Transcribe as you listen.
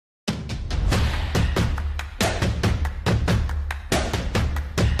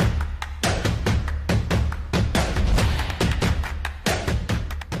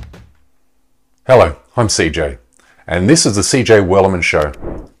Hello, I'm CJ, and this is the CJ Wellerman Show.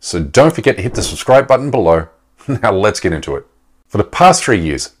 So don't forget to hit the subscribe button below. Now let's get into it. For the past 3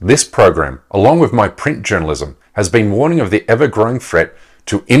 years, this program, along with my print journalism, has been warning of the ever-growing threat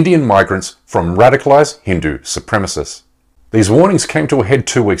to Indian migrants from radicalized Hindu supremacists. These warnings came to a head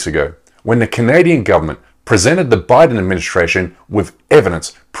 2 weeks ago, when the Canadian government presented the Biden administration with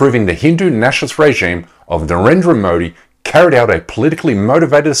evidence proving the Hindu nationalist regime of Narendra Modi carried out a politically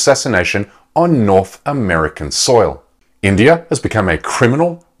motivated assassination on North American soil. India has become a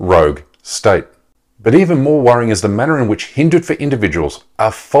criminal, rogue state. But even more worrying is the manner in which Hindutva individuals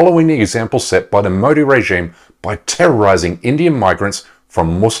are following the example set by the Modi regime by terrorizing Indian migrants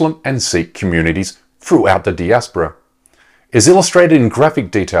from Muslim and Sikh communities throughout the diaspora. It is illustrated in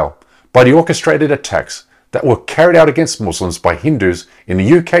graphic detail by the orchestrated attacks that were carried out against Muslims by Hindus in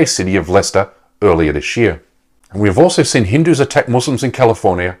the UK city of Leicester earlier this year. And we have also seen Hindus attack Muslims in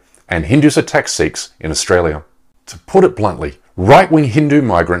California and Hindus attack Sikhs in Australia. To put it bluntly, right-wing Hindu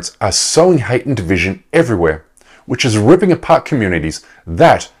migrants are sowing hate and division everywhere, which is ripping apart communities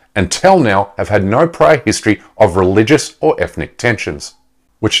that, until now, have had no prior history of religious or ethnic tensions.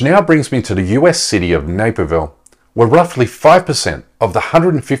 Which now brings me to the US city of Naperville, where roughly 5% of the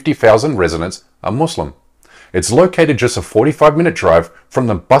 150,000 residents are Muslim. It's located just a 45-minute drive from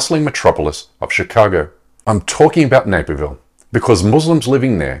the bustling metropolis of Chicago. I'm talking about Naperville because Muslims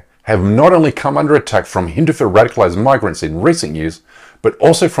living there have not only come under attack from Hindutva radicalized migrants in recent years, but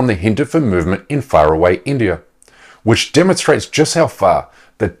also from the Hindutva movement in faraway India, which demonstrates just how far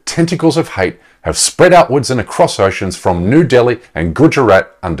the tentacles of hate have spread outwards and across oceans from New Delhi and Gujarat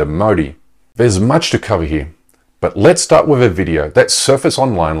under Modi. There's much to cover here, but let's start with a video that surfaced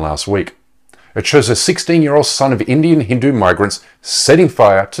online last week. It shows a 16-year-old son of Indian Hindu migrants setting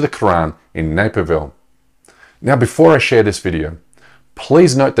fire to the Quran in Naperville. Now, before I share this video,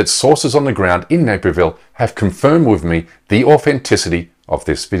 please note that sources on the ground in Naperville have confirmed with me the authenticity of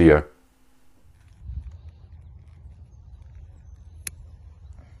this video.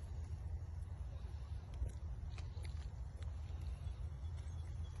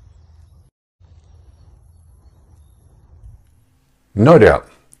 No doubt,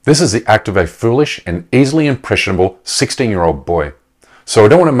 this is the act of a foolish and easily impressionable 16-year-old boy, so I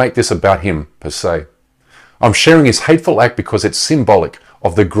don't want to make this about him per se. I'm sharing his hateful act because it's symbolic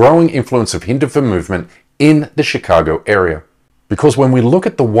of the growing influence of Hindutva movement in the Chicago area. Because when we look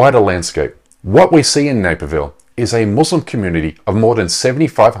at the wider landscape, what we see in Naperville is a Muslim community of more than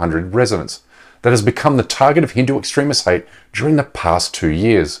 7,500 residents that has become the target of Hindu extremist hate during the past 2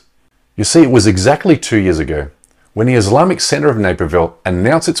 years. You see, it was exactly 2 years ago when the Islamic Center of Naperville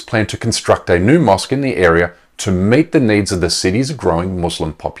announced its plan to construct a new mosque in the area to meet the needs of the city's growing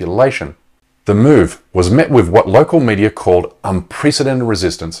Muslim population. The move was met with what local media called unprecedented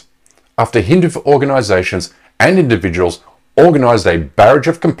resistance, after Hindu organizations and individuals organized a barrage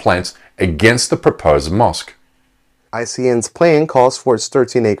of complaints against the proposed mosque. ICN's plan calls for its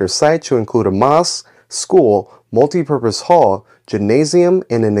 13-acre site to include a mosque, school, multi-purpose hall, gymnasium,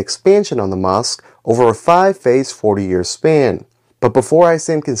 and an expansion on the mosque over a 5-phase 40-year span. But before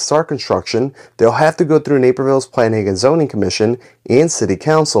ICN can start construction, they'll have to go through Naperville's Planning and Zoning Commission and City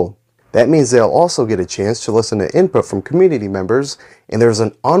Council. That means they'll also get a chance to listen to input from community members, and there's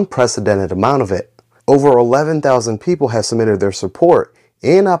an unprecedented amount of it. Over 11,000 people have submitted their support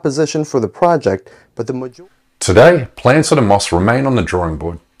and opposition for the project, but the majority... Today, plans for the mosque remain on the drawing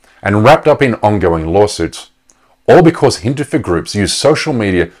board and wrapped up in ongoing lawsuits, all because Hindutva groups use social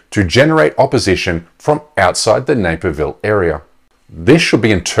media to generate opposition from outside the Naperville area. This should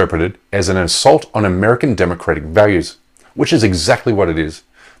be interpreted as an assault on American democratic values, which is exactly what it is,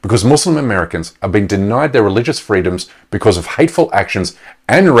 because Muslim Americans are being denied their religious freedoms because of hateful actions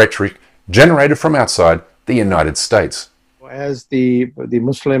and rhetoric generated from outside the United States. As the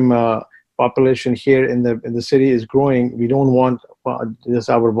Muslim population here in the city is growing, we don't want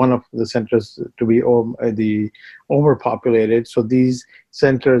one of the centers to be overpopulated. So these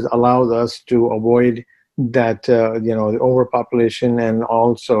centers allow us to avoid that the overpopulation, and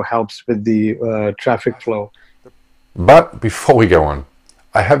also helps with the traffic flow. But before we go on,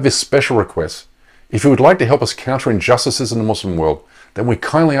 I have this special request. If you would like to help us counter injustices in the Muslim world, then we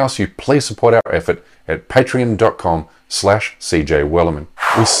kindly ask you please support our effort at patreon.com/CJ Wellerman.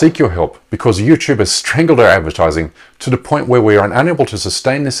 We seek your help because YouTube has strangled our advertising to the point where we are unable to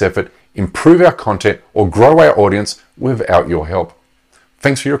sustain this effort, improve our content, or grow our audience without your help.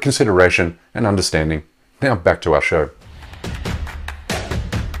 Thanks for your consideration and understanding. Now back to our show.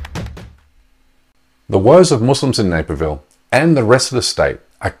 The woes of Muslims in Naperville and the rest of the state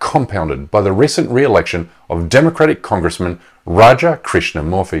are compounded by the recent re-election of Democratic Congressman Raja Krishna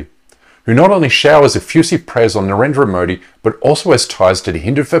Murthy, who not only showers effusive praise on Narendra Modi, but also has ties to the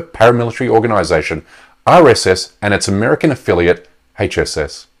Hindutva paramilitary organisation RSS and its American affiliate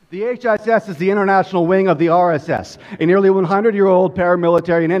HSS. The HSS is the international wing of the RSS, a nearly 100-year-old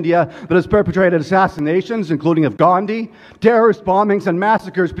paramilitary in India that has perpetrated assassinations, including of Gandhi, terrorist bombings, and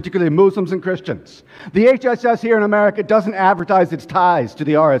massacres, particularly of Muslims and Christians. The HSS here in America doesn't advertise its ties to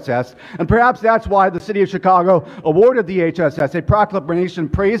the RSS, and perhaps that's why the city of Chicago awarded the HSS a proclamation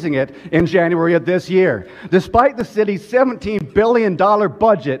praising it in January of this year. Despite the city's $17 billion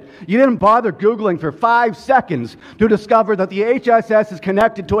budget, you didn't bother Googling for 5 seconds to discover that the HSS is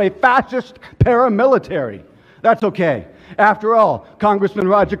connected to a fascist paramilitary. That's okay. After all, Congressman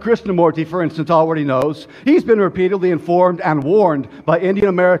Raja Krishnamurti, for instance, already knows. He's been repeatedly informed and warned by Indian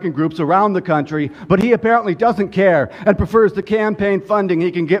American groups around the country, but he apparently doesn't care and prefers the campaign funding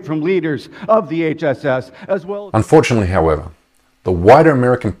he can get from leaders of the HSS as well as... Unfortunately, however, the wider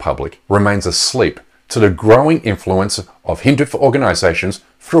American public remains asleep to the growing influence of Hindutva organizations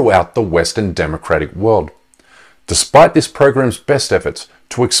throughout the Western democratic world. Despite this program's best efforts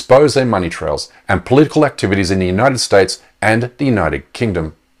to expose their money trails and political activities in the United States and the United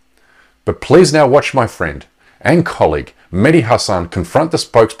Kingdom. But please now watch my friend and colleague Mehdi Hasan confront the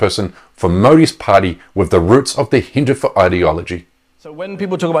spokesperson for Modi's party with the roots of the Hindutva ideology. So when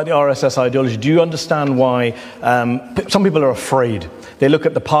people talk about the RSS ideology, do you understand why some people are afraid? They look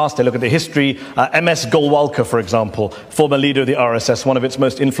at the past, they look at the history. M.S. Golwalkar, for example, former leader of the RSS, one of its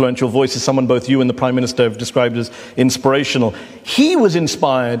most influential voices, someone both you and the Prime Minister have described as inspirational. He was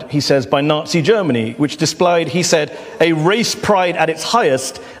inspired, he says, by Nazi Germany, which displayed, he said, a race pride at its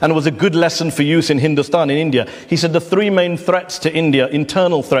highest and was a good lesson for use in Hindustan, in India. He said the 3 main threats to India,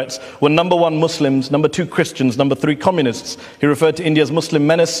 internal threats, were number 1, Muslims, number 2, Christians, number 3, communists. He referred to India's Muslim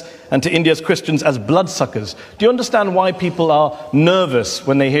menace and to India's Christians as bloodsuckers. Do you understand why people are nervous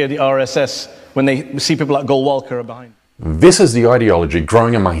when they hear the RSS, when they see people like Golwalkar behind? This is the ideology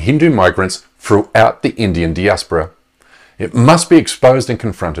growing among Hindu migrants throughout the Indian diaspora. It must be exposed and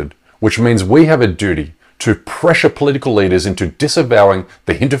confronted, which means we have a duty to pressure political leaders into disavowing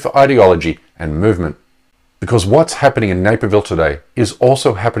the Hindutva ideology and movement. Because what's happening in Naperville today is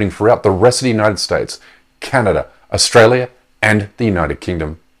also happening throughout the rest of the United States, Canada, Australia, and the United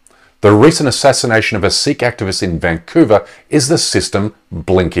Kingdom. The recent assassination of a Sikh activist in Vancouver is the system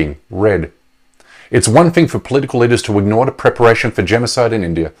blinking red. It's one thing for political leaders to ignore the preparation for genocide in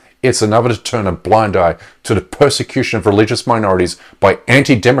India. It's another to turn a blind eye to the persecution of religious minorities by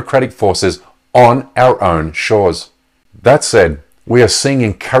anti-democratic forces on our own shores. That said, we are seeing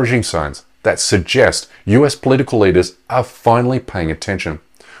encouraging signs that suggest US political leaders are finally paying attention,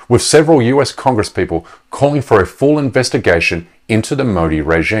 with several US congresspeople calling for a full investigation into the Modi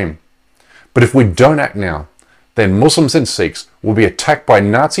regime. But if we don't act now, then Muslims and Sikhs will be attacked by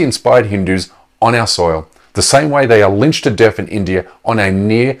Nazi-inspired Hindus on our soil, the same way they are lynched to death in India on a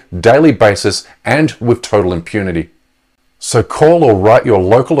near daily basis and with total impunity. So call or write your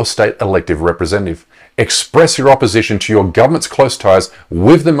local or state elected representative, express your opposition to your government's close ties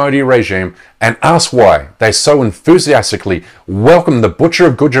with the Modi regime, and ask why they so enthusiastically welcome the Butcher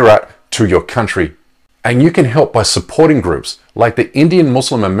of Gujarat to your country. And you can help by supporting groups like the Indian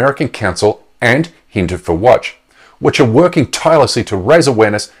Muslim American Council and Hindutva Watch, which are working tirelessly to raise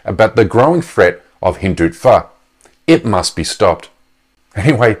awareness about the growing threat of Hindutva. It must be stopped.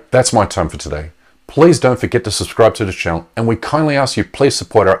 Anyway, that's my time for today. Please don't forget to subscribe to the channel, and we kindly ask you please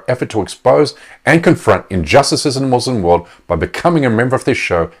support our effort to expose and confront injustices in the Muslim world by becoming a member of this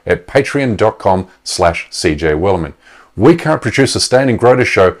show at patreon.com/CJ We can't produce, sustain and grow the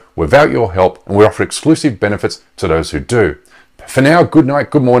show without your help, and we offer exclusive benefits to those who do. For now, good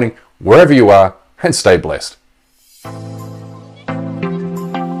night, good morning, wherever you are, and stay blessed.